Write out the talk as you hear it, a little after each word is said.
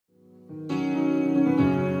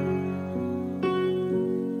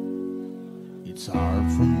It's hard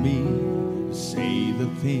for me to say the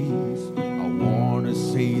things I wanna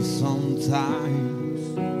say sometimes.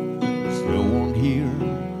 There's no one here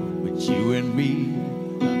but you and me,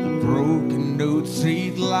 and the broken old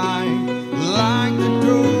street light, like the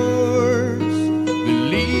doors that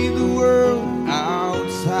leave the world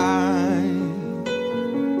outside.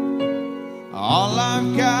 All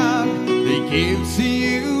I've got they give to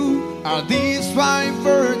you are these fine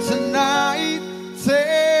words tonight.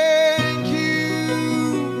 Thank you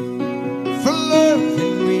for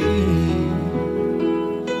loving me,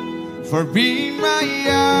 for being my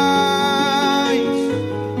eyes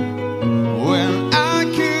when I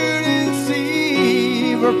couldn't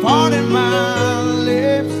see, for parting my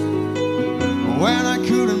lips when I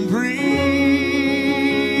couldn't breathe.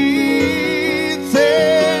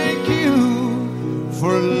 Thank you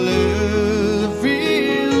for loving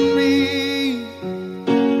me.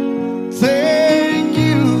 Thank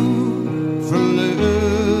you for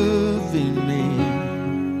loving me.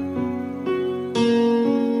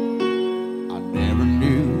 I never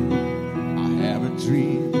knew I had a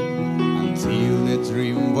dream until the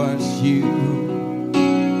dream was you.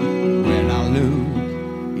 When I look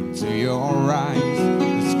into your eyes,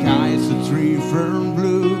 the sky is a different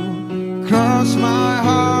blue. Cross my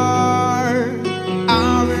heart,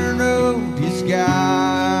 I will know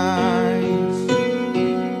disguise.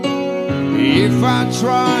 If I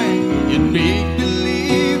tried, you'd make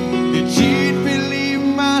believe that you'd believe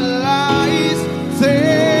my lies.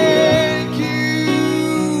 Thank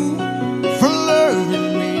you for loving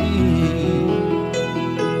me,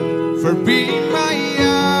 for being my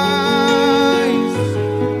eyes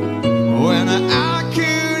when I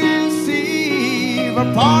couldn't see, for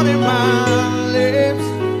parting my lips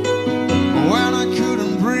when I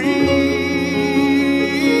couldn't breathe.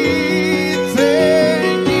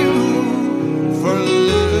 Thank you for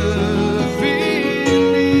loving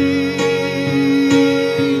me.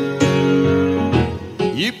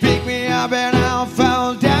 You picked me up and I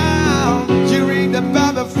fell down. You ring the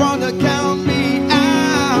bell before to count me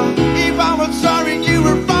out. If I was sorry, you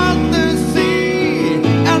were fond to see,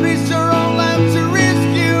 and it's your own left to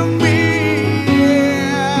rescue me.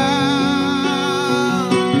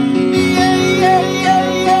 Yeah, yeah, yeah,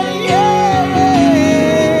 yeah, yeah.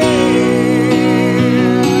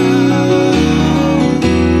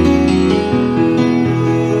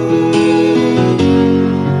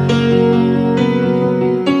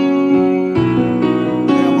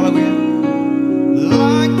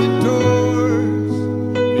 Like the doors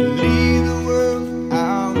that leave the world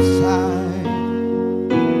outside.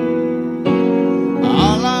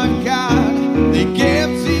 All I've got they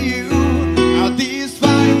give to you are these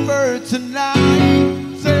fine words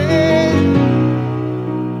tonight. Say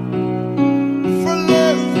for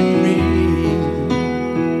loving me,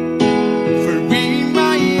 for being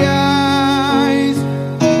my eyes.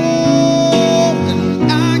 Oh, and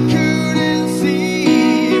I couldn't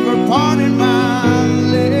see, for parting my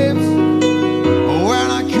lips when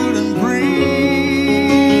I couldn't breathe.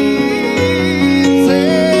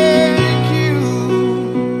 Thank you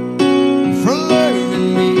for loving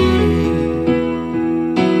me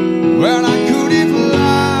when I couldn't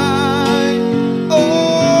fly.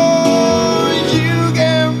 Oh, you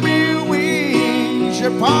gave me wings, you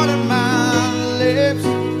parted my lips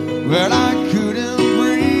when I couldn't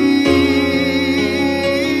breathe.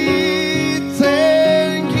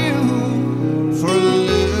 Thank you for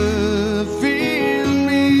loving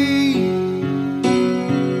me.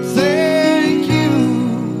 Thank you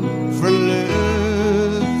for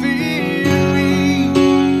loving me.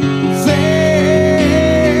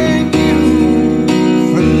 Thank you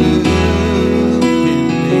for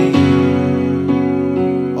loving me.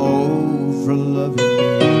 Oh, for loving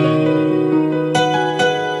me.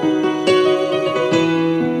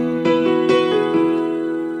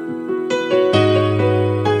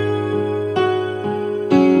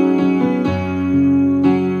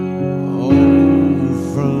 Oh,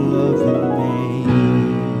 for loving me.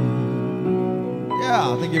 Yeah,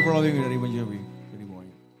 thank you for loving me, everyone. Jovi. Good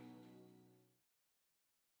morning.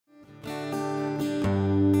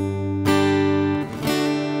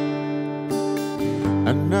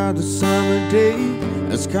 Another summer day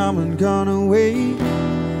has come and gone away,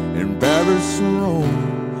 in Paris or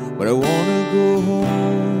Rome, but I wanna go home.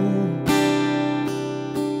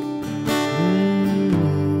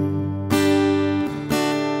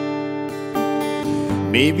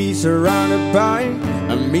 Maybe surrounded by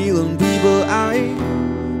a million people, I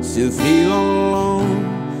still feel all alone.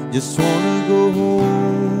 Just wanna go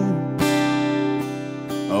home.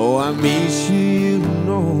 Oh, I miss you, you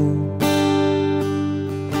know.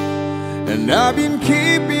 And I've been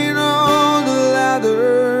keeping all the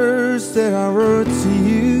words that I wrote to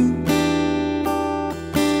you,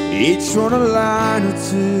 each one a line or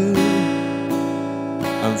two.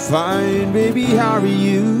 I'm fine, baby, how are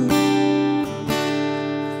you?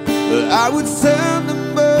 Well, I would send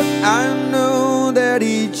them, but I know that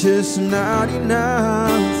it's just not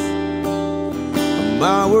enough.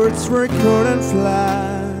 My words were cold and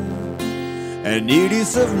fly, and you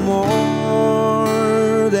deserve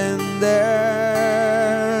more than that.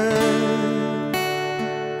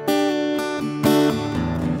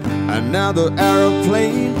 Another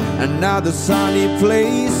aeroplane, another sunny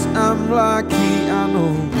place. I'm lucky, I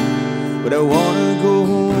know, but I wanna go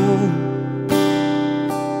home.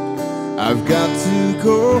 I've got to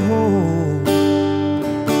go home.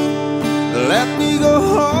 Let me go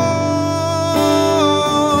home.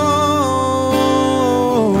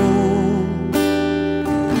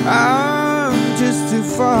 I'm just too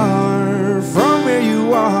far from where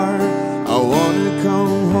you are. I wanna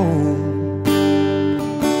come home.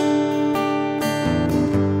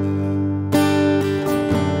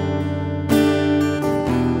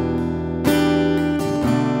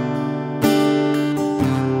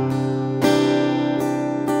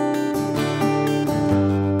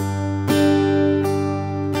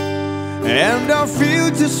 And I feel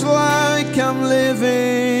just like I'm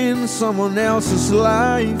living someone else's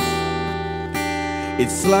life.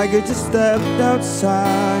 It's like I just stepped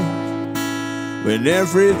outside when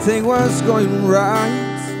everything was going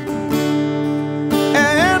right.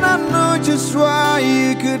 And I know just why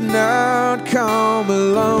you could not come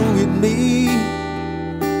along with me.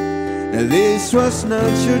 And this was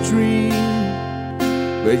not your dream,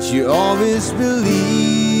 but you always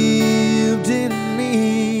believed in me.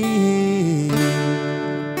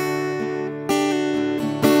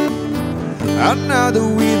 Another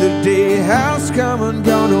winter day has come and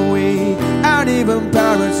gone away, and even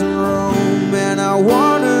Paris and Rome, and I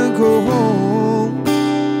wanna go home.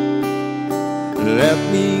 Let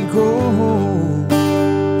me go home.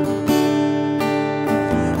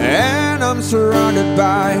 And I'm surrounded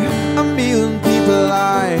by a million people.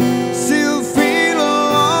 I still feel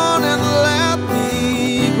alone, and let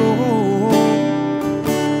me go home.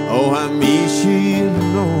 Oh, I miss you, you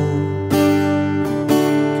know.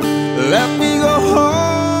 Let me go home.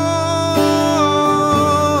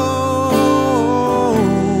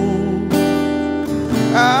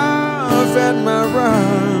 I've had my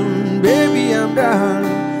run, baby, I'm done.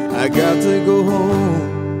 I got to go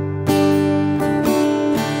home.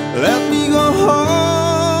 Let me go home.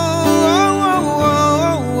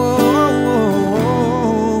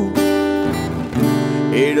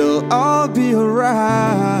 It'll all be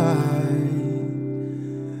alright.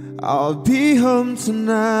 I'll be home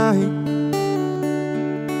tonight.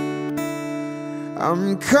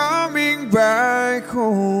 I'm coming back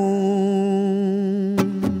home.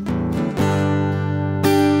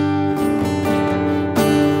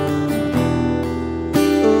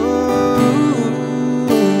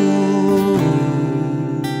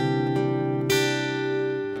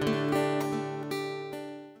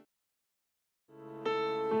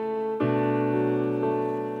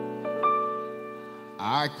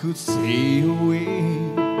 I could stay away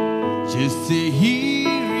just to hear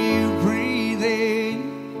you breathing,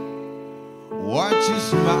 watch you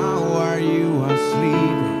smile while you are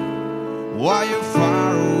sleeping, while you're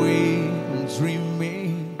far away and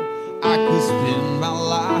dreaming. I could spend my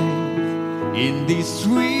life in this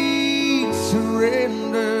sweet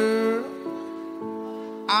surrender.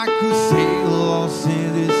 I could stay lost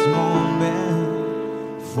in this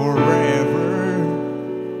moment forever.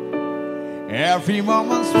 Every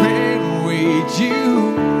moment spent with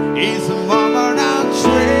you is a moment I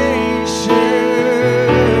treasure.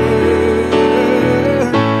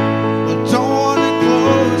 I don't wanna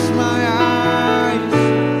close my eyes,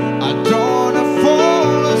 I don't wanna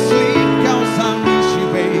fall asleep, 'cause I miss you,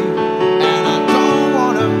 babe, and I don't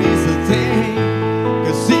wanna miss a thing.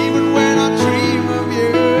 'Cause even when I dream of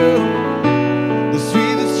you, the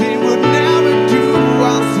sweetest dream would never do.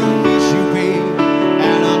 I still miss you, babe,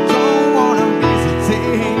 and I don't wanna miss a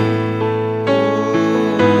thing.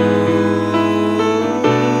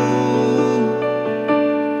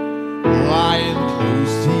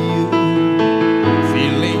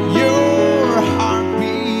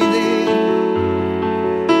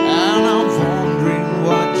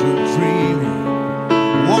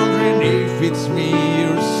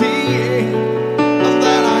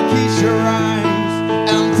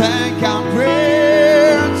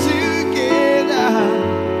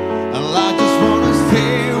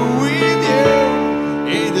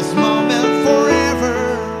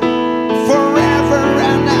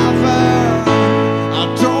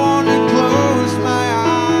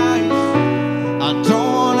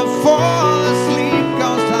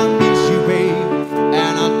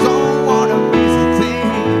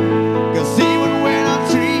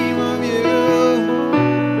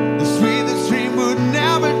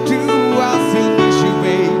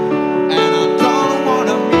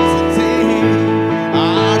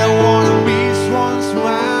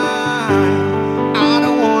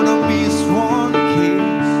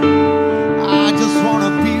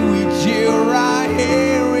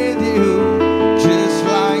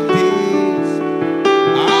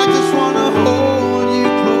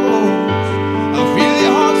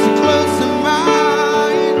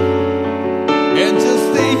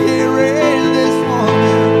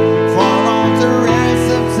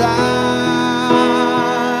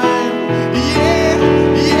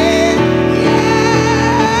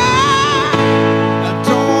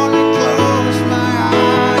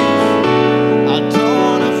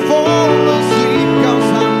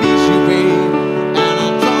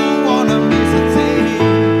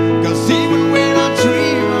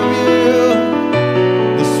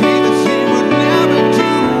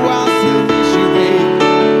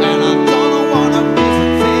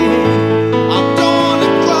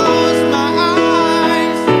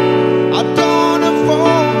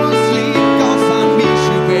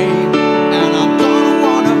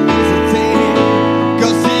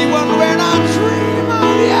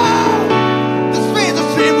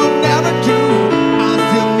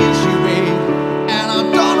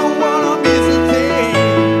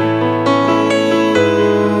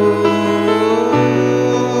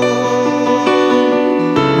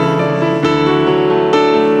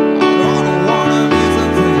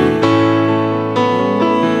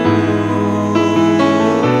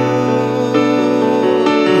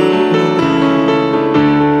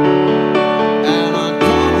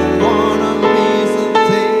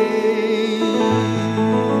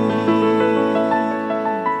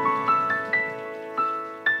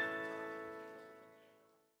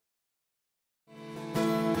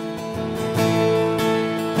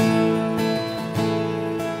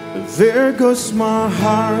 There goes my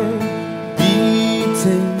heart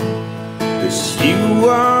beating, 'cause you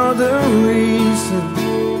are the reason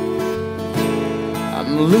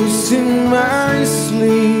I'm losing my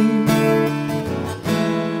sleep.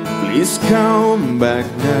 Please come back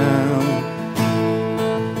now.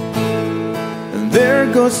 And there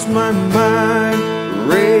goes my mind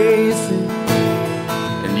racing,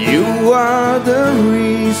 and you are the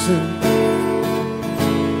reason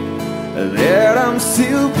that I'm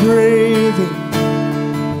still breathing.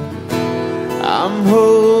 I'm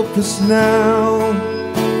hopeless now.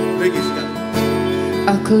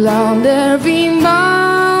 I climbed every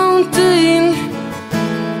mountain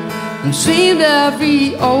and swam every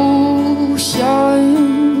ocean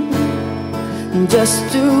just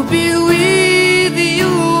to be with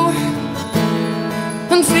you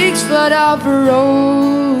and fix what I've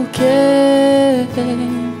broken.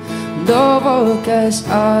 Double 'cause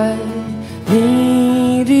I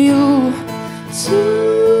need you to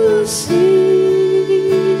see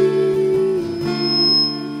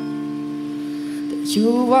that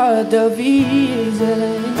you are the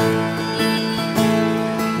reason.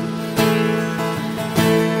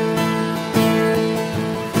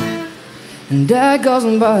 And there goes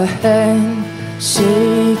my hand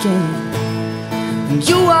shaking, and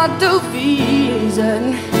you are the reason.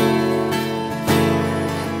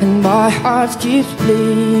 And my heart keeps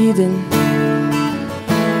bleeding.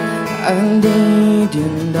 I need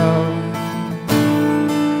you now.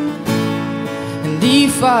 And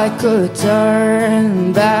if I could turn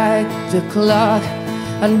back the clock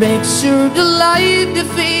and make sure the light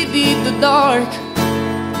defeated the dark,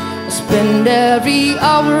 I'll spend every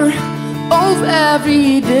hour of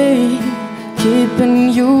every day keeping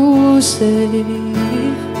you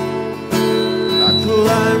safe. I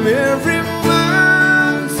climb every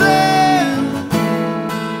mountain,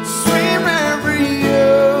 swim every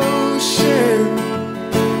ocean,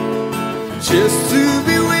 just to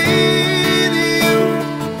be with you,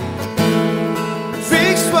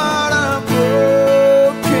 fix what I'm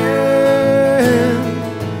broken.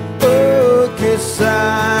 Oh, 'cause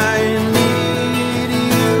I need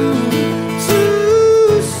you to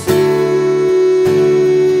see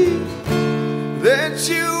that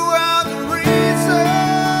you are the reason.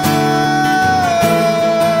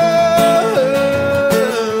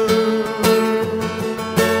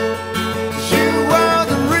 You are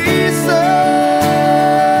the reason.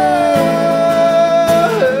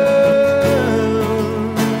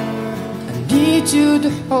 I need you to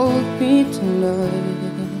hold me tonight.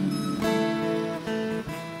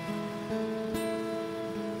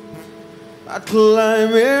 I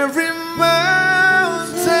climb every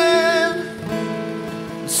mountain,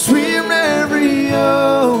 swim every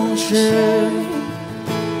ocean,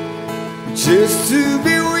 just to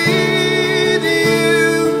be with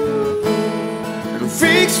you and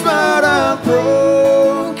fix what I'm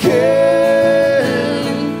broken.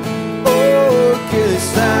 Oh,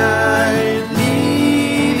 'cause I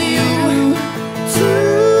need you to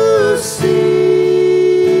see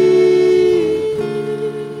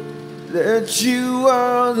that you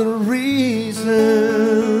are the reason.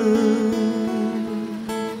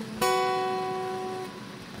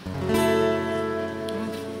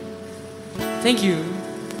 Thank you.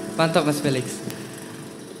 Mantap Mas Felix.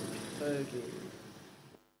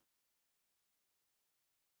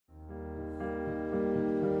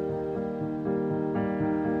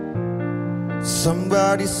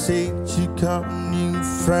 Somebody said you got a new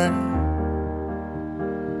friend.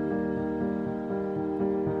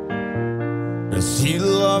 Does he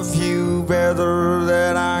love you better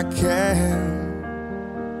than I can?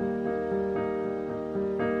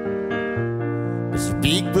 There's a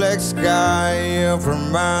big black sky over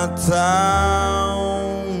my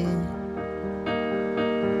town.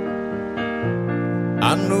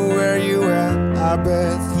 I know where you at, I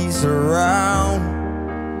bet he's around.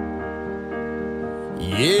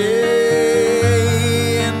 Yeah,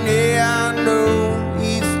 and yeah, I know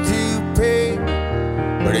it's too big,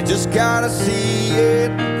 but I just gotta see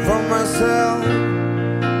it for myself.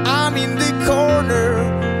 I'm in the corner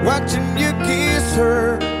watching you kiss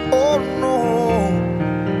her, oh no.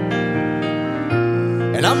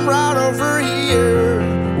 And I'm right over here,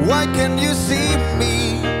 why can't you see me,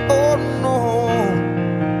 oh no.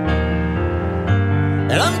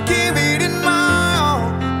 And I'm giving it my all,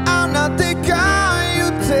 I'm not the guy you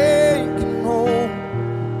taking home.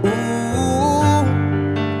 Ooh,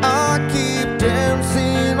 I keep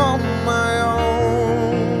dancing on my own.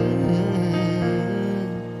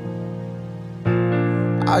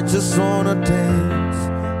 I just wanna dance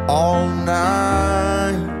all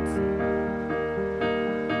night.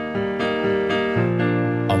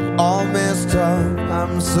 I'm all stop,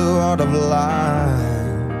 I'm so out of line.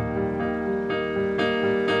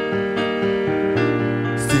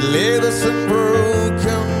 Stilettos and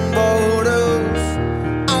broken bottles,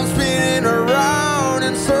 I'm spinning around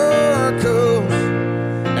in circles,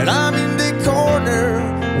 and I'm in the corner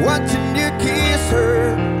watching you kiss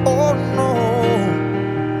her. Oh no.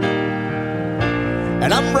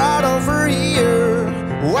 And I'm right over here,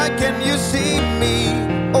 why can't you see me?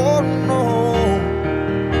 Oh no.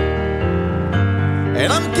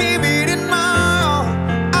 And I'm giving it my all,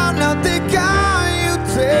 I'm not the guy you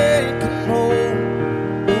take home.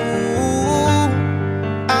 Ooh,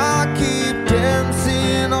 I keep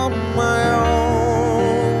dancing on my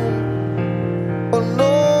own. Oh no.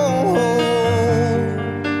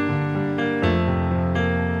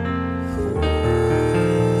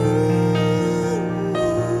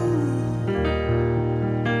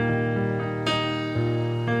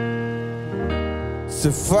 So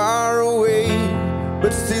far away,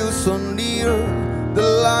 but still so near. The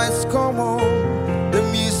lights come on, the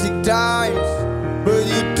music dies, but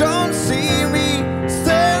you don't see me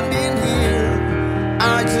standing here.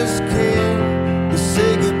 I just came to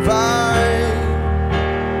say goodbye.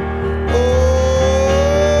 Oh,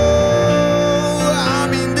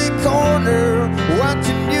 I'm in the corner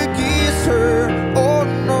watching you kiss her. Oh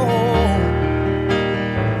no.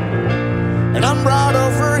 And I'm right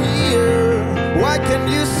over here, why can't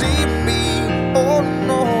you see me? Oh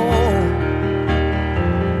no.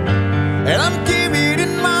 And I'm giving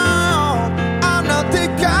it my all, I'm not the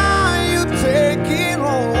guy you take it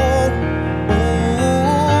home.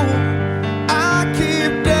 Ooh, I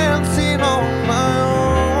keep dancing on my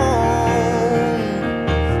own.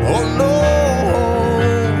 Oh no.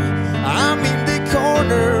 I'm in the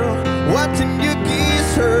corner watching you kiss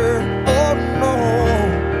her. Oh no.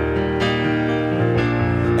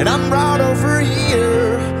 And I'm right over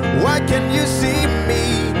here, why can't you see me?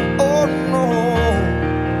 Oh no.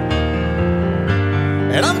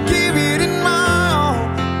 And I'm giving it my all,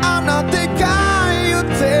 I'm not the guy you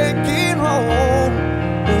take it home.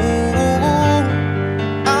 Ooh,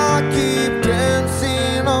 I keep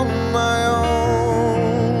dancing on my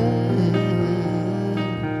own.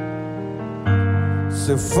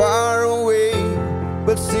 So far away,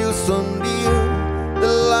 but still so near.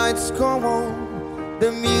 The lights come on,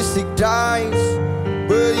 the music dies,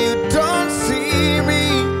 but you don't see me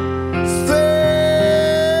standing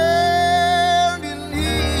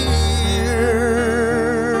here.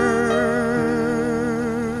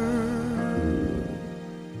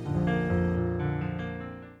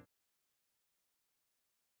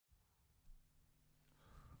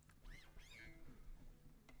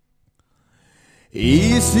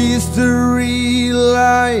 Is this the real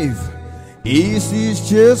life? Is this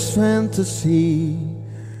just fantasy?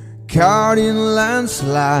 Caught in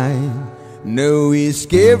landslide, no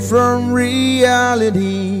escape from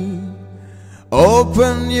reality.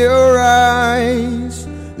 Open your eyes,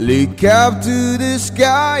 look up to the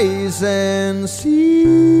skies and see.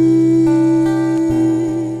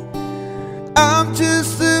 I'm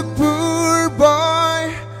just a poor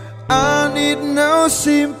boy, I need no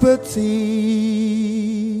sympathy,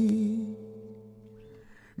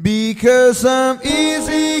 because I'm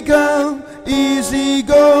easy come, easy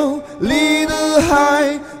go, little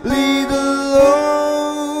high, little low.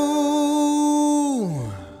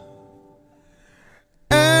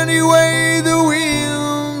 Anyway the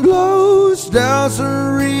wind blows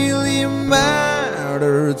doesn't really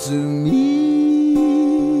matter to me,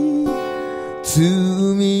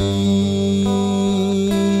 to me.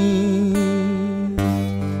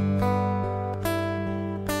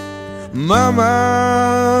 Mama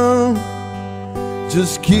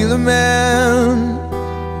just kill a man,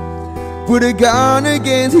 put a gun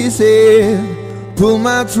against his head, pull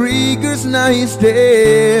my triggers, now he's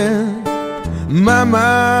dead. Mama,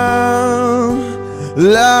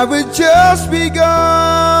 life had just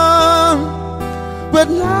begun, but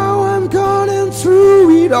now I'm gone and threw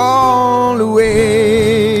it all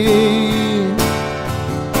away.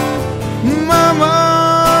 Mama,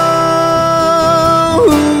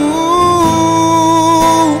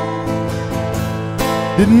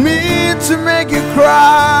 didn't mean to make you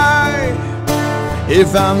cry.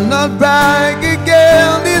 If I'm not back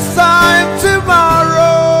again this time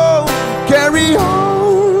tomorrow, carry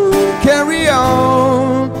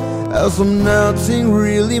on, as if nothing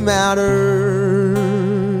really matters.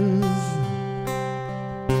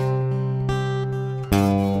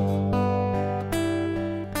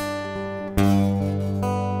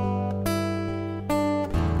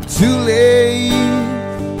 Too late,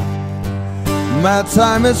 my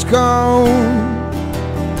time has come.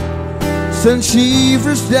 send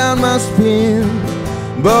shivers down my spine.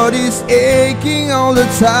 Body's aching all the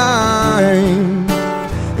time.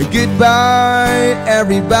 Goodbye,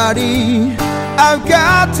 everybody. I've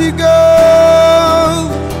got to go.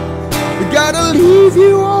 Gotta leave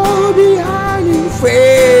you all behind and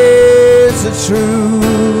face the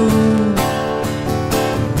truth,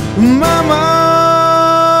 Mama.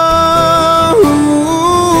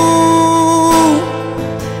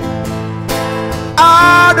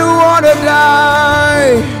 I don't wanna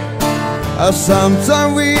die. I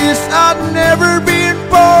sometimes wish I'd never been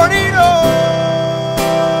born at all.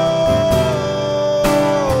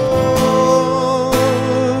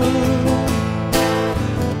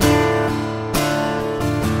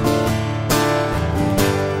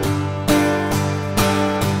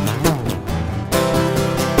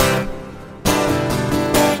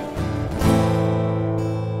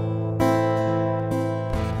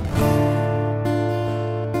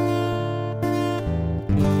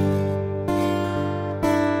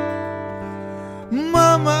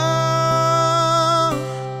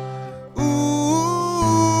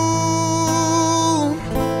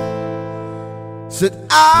 Said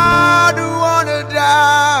I don't wanna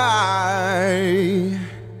die.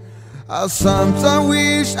 I sometimes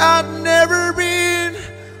wish I'd never been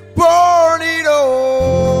born at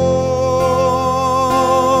all.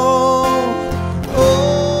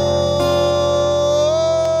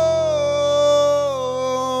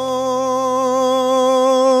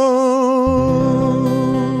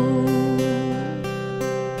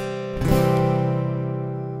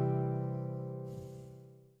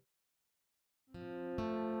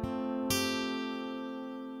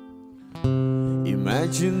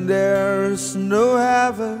 Imagine there's no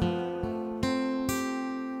heaven.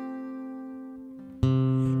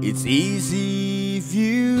 It's easy if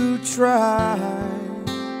you try.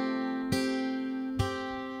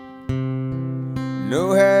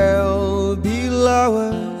 No hell below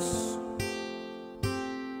us,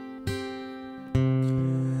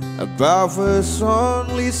 above us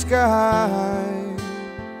only sky.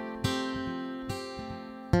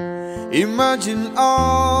 Imagine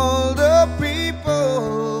all the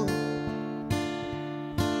people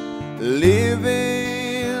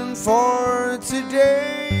living for today.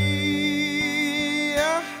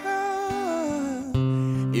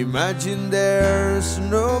 Imagine there's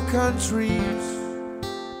no countries.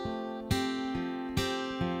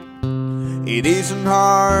 It isn't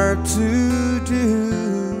hard to do.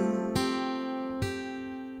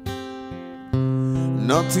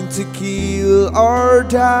 Nothing to kill or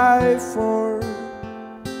die for,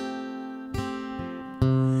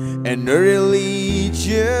 and a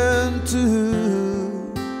religion too.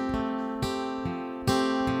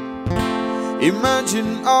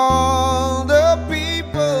 Imagine all the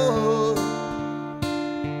people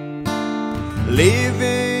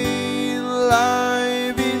living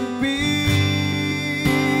life in peace.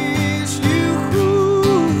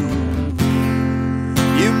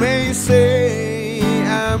 You may say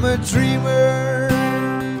I'm a dreamer,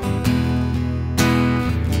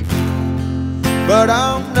 but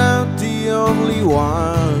I'm not the only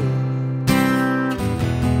one.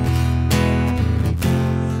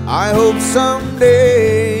 I hope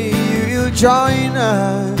someday you'll join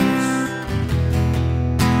us,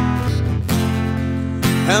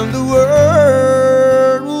 and the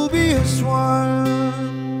world will be as one.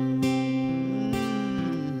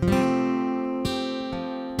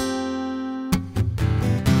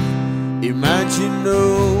 Imagine no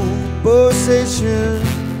possession.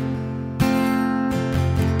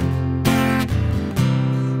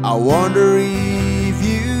 I wonder if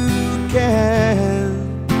you can.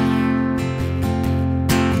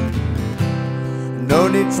 No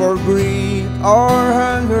need for greed or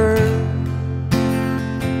hunger,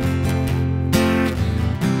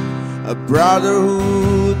 a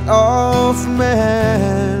brotherhood of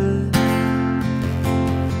men.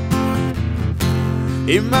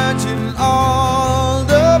 Imagine all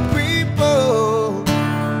the people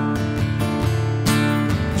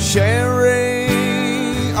sharing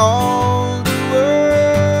all the world.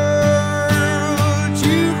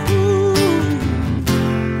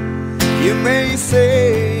 You may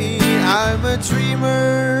say I'm a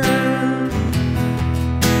dreamer,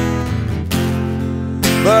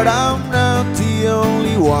 but I'm not the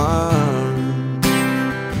only one.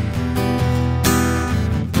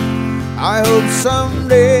 I hope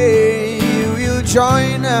someday you will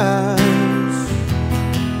join us,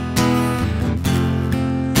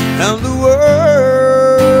 and the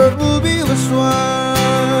world will be as one.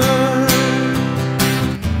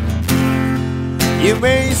 You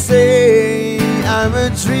may say I'm a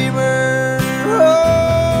dreamer,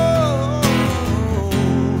 oh,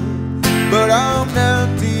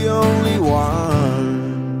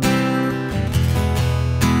 one.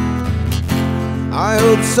 I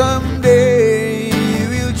hope someday you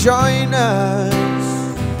will join us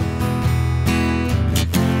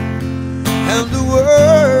and the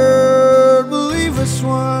world will leave us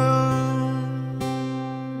one.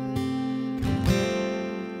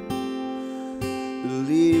 Will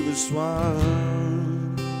leave us one.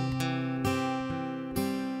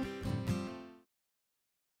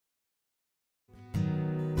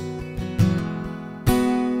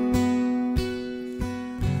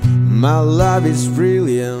 My love is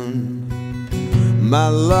brilliant, my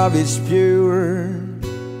love is pure.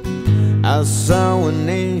 I saw an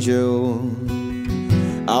angel,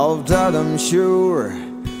 of that I'm sure.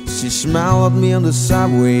 She smiled at me on the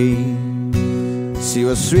subway, she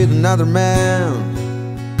was with another man.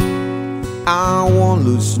 I won't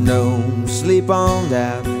lose no sleep on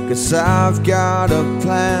that, 'cause I've got a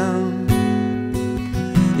plan.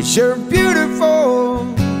 You're beautiful,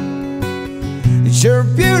 you're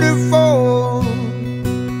beautiful,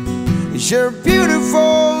 you're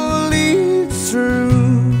beautiful, it's true.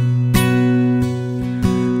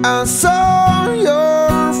 I saw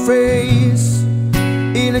your face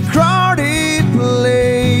in a crowded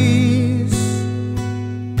place,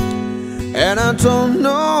 and I don't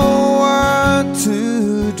know what to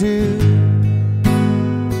do,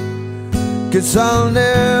 'cause I'll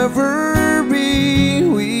never be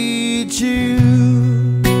with you.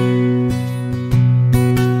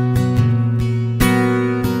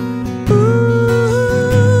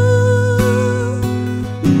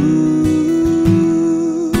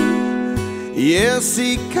 Yes,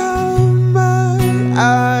 he caught my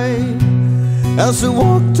eye as I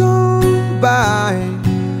walked on by.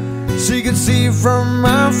 She could see from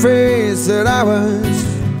my face that I was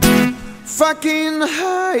fucking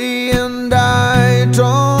high, and I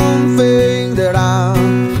don't think that I'll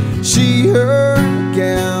see her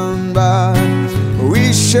again, but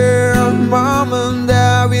we share a moment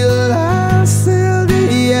that will last till the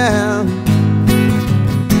end.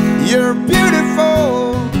 You're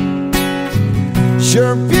beautiful,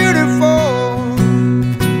 you're beautiful,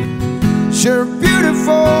 you're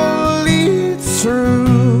beautiful, it's true.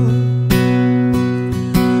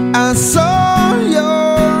 I saw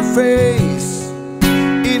your face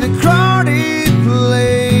in a crowded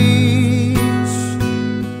place,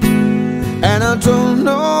 and I don't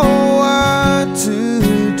know what to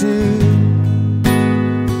do,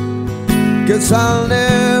 'cause I'll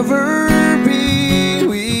never be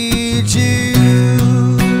with you.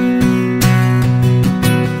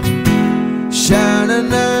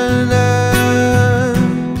 Sha-na-na-na,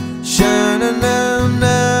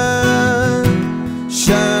 sha-na-na-na,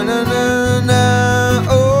 sha-na-na-na,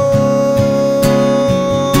 oh.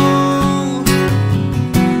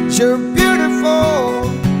 You're beautiful,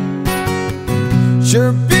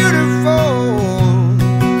 you're beautiful,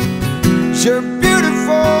 you're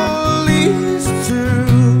beautiful, it's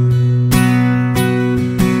true.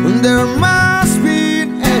 There must be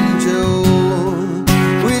an angel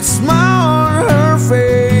with smile on her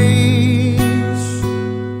face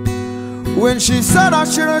when she said I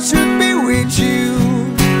should be with you.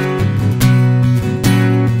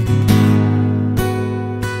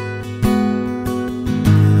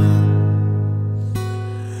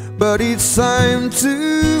 But it's time to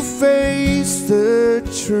face the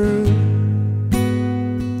truth.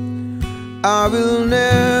 I will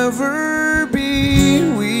never be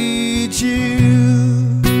with you.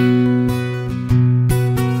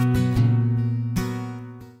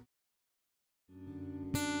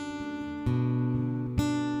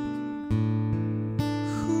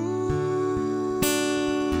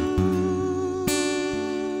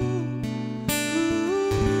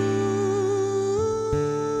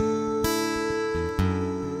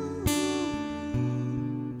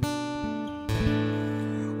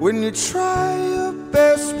 When you try your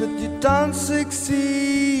best but you don't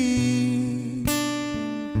succeed,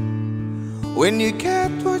 when you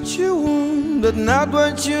get what you want but not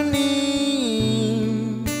what you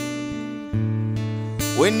need,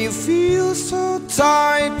 when you feel so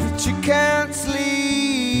tired but you can't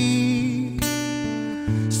sleep,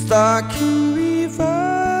 stuck in reverse,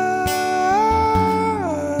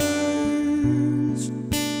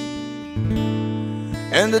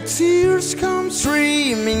 and the tears come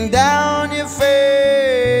streaming down your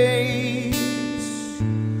face,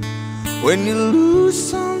 when you lose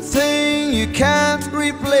something you can't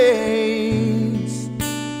replace,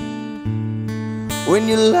 when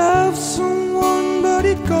you love someone but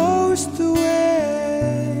it goes to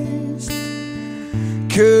waste.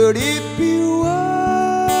 Could it be worse?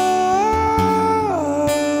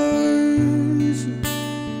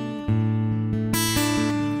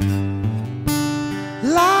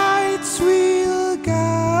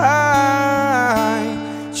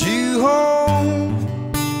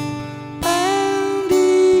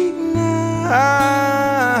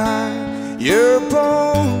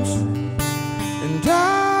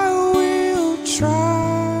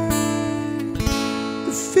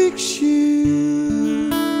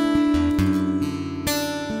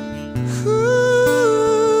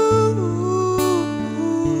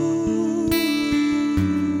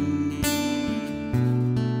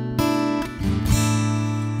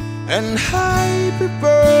 and I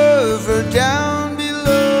prepare for down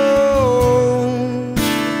below.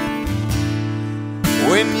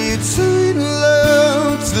 When you too in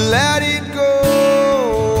love to let it go.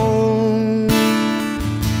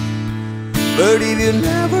 But if you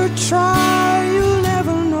never try, you'll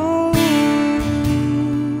never know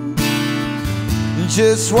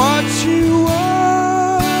just what you want.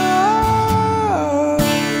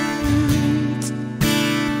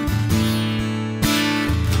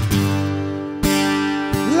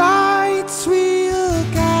 Lights will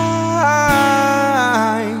guide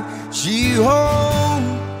you home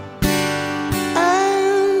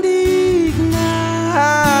and ignite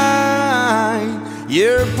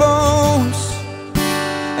your bones,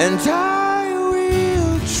 and I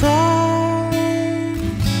will try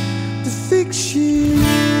to fix you.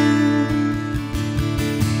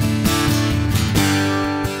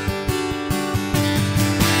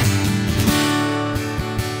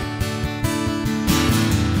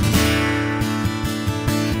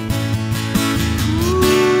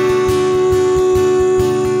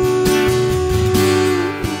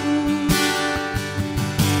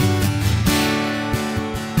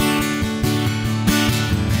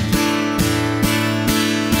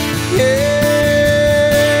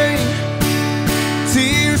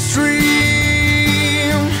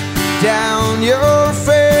 Down your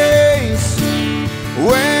face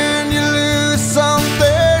when you lose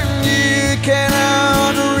something you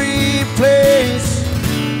cannot replace.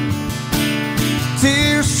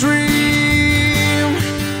 Tears stream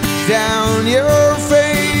down your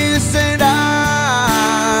face, and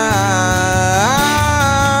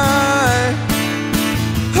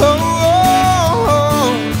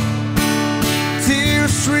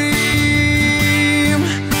tears stream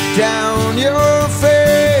down your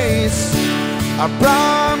face. I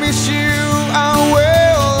promise you I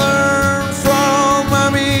will learn from my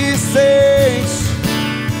mistakes.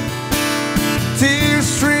 Tears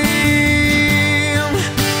stream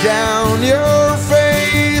down your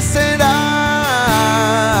face, and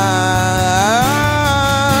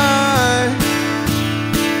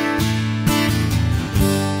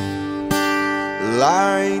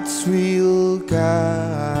lights will guide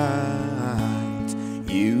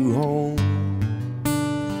you home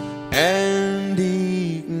and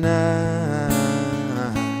ignite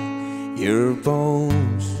your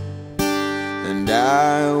bones, and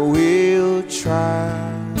I will try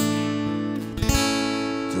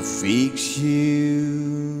to fix you.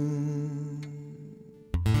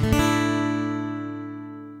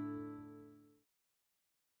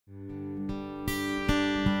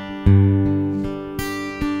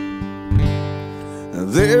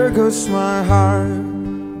 There goes my heart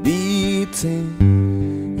beating,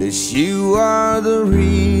 'cause you are the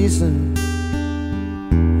reason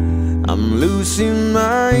I'm losing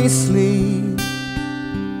my sleep.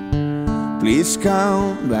 Please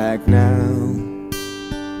come back now.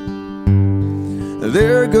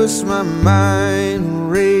 There goes my mind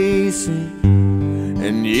racing,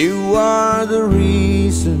 and you are the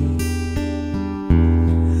reason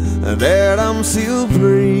that I'm still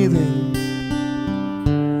breathing.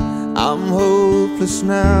 I'm hopeless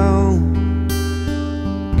now.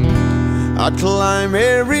 I'd climb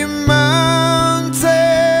every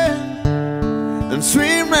mountain and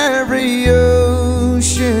swim every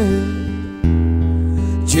ocean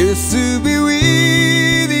just to be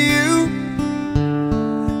with you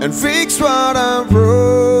and fix what I've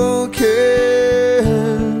broken.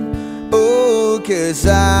 Oh, 'cause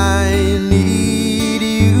I need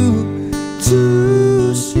you to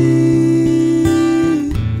see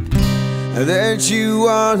that you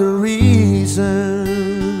are the reason.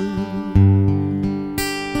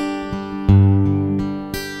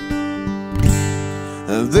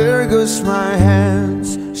 There goes my hands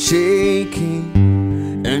shaking,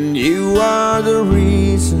 and you are the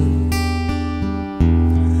reason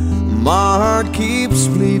my heart keeps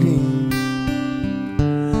bleeding,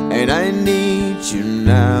 and I need you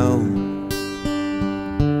now.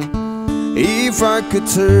 If I could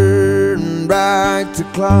turn back the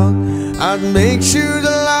clock, I'd make sure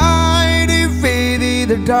the light invaded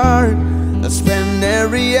the dark. I'd spend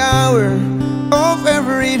every hour of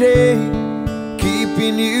every day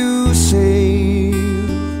keeping you safe.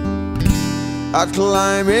 I'd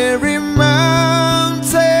climb every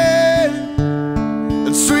mountain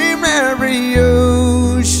and swim every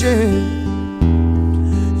ocean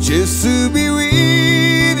just to be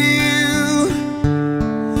with you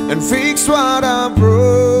and fix what I've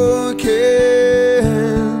broken.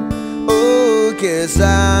 Oh, 'cause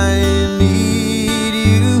I need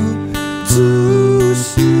you to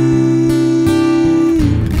see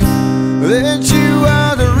that you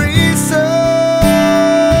are the reason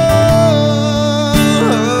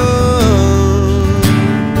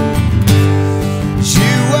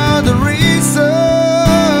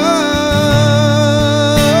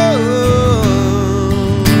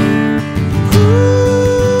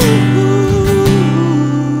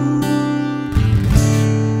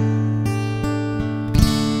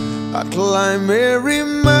climb every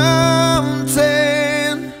mountain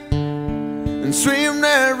and swim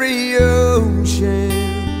every ocean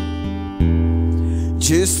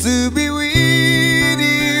just to be with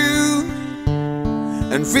you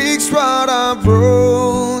and fix what I'm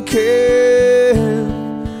broken.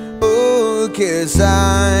 Oh, 'cause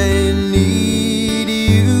I need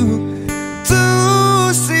you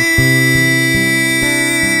to see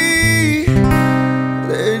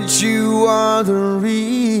that you are the reason.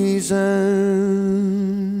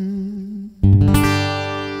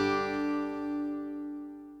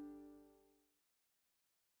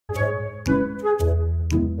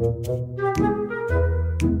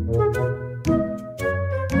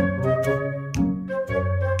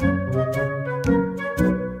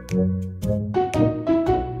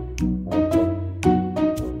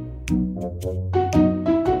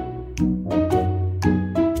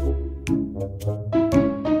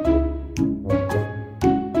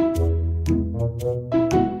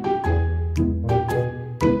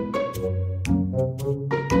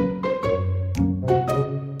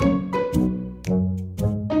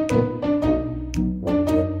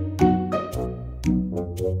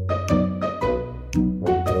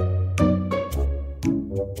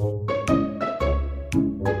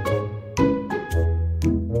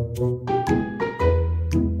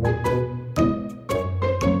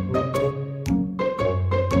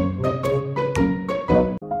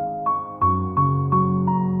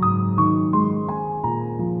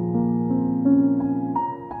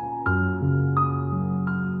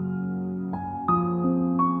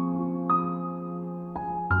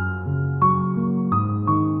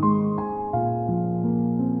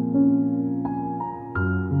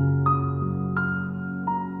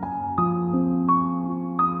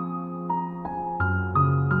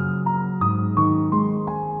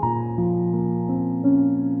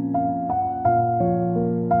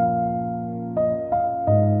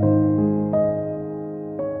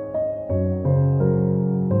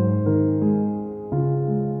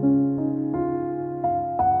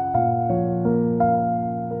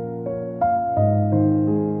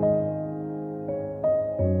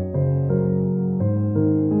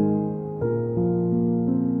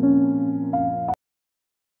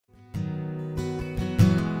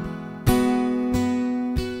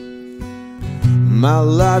 My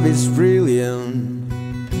love is brilliant,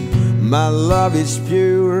 my love is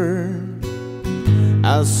pure.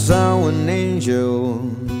 I saw an angel,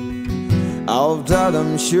 of that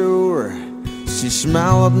I'm sure. She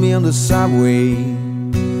smiled at me on the subway,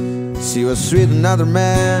 she was with another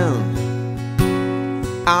man.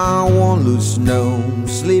 I won't lose no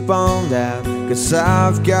sleep on that, 'cause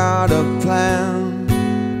I've got a plan.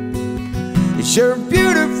 You're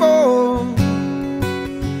beautiful,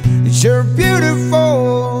 you're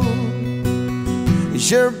beautiful,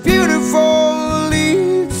 you're beautiful,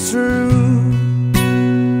 it's true.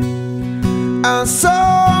 I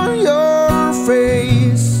saw your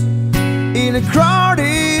face in a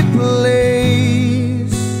crowded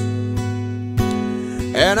place,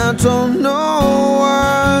 and I don't know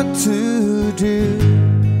what to do,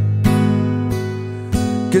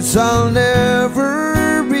 'cause I'll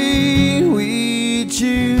never be with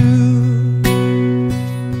you.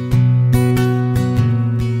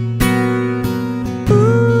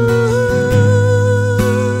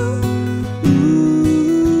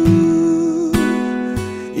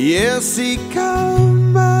 Yes, he caught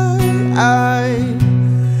my eye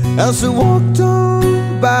as I walked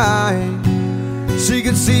on by. She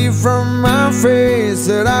could see from my face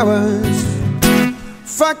that I was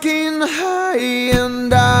fucking high,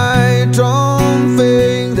 and I don't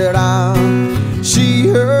think that I'll see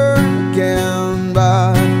her again,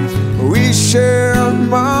 but we share a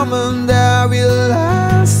moment that will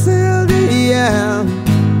last till the end.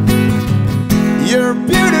 You're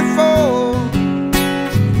beautiful,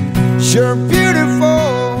 you're beautiful,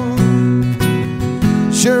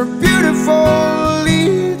 you're beautiful,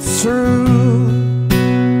 it's true.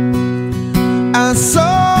 I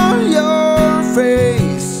saw your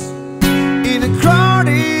face in a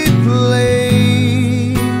crowded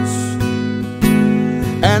place,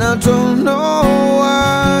 and I don't know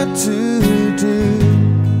what to do,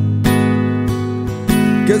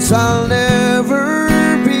 'cause I'll never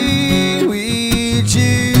be with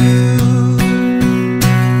you.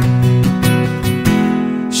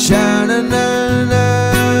 Sha-na-na-na,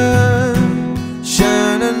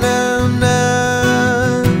 sha-na-na-na,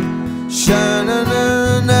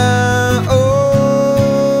 sha-na-na-na, oh.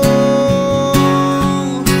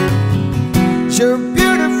 You're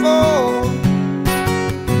beautiful,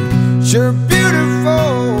 you're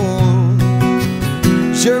beautiful,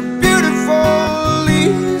 you're beautiful,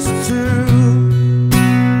 it's true.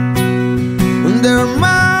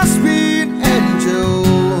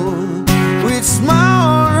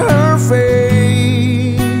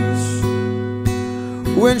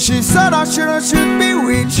 when she said I should be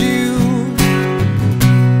with you.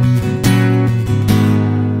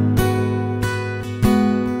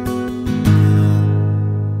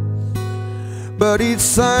 But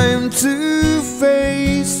it's time to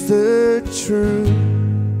face the truth.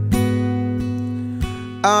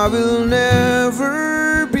 I will never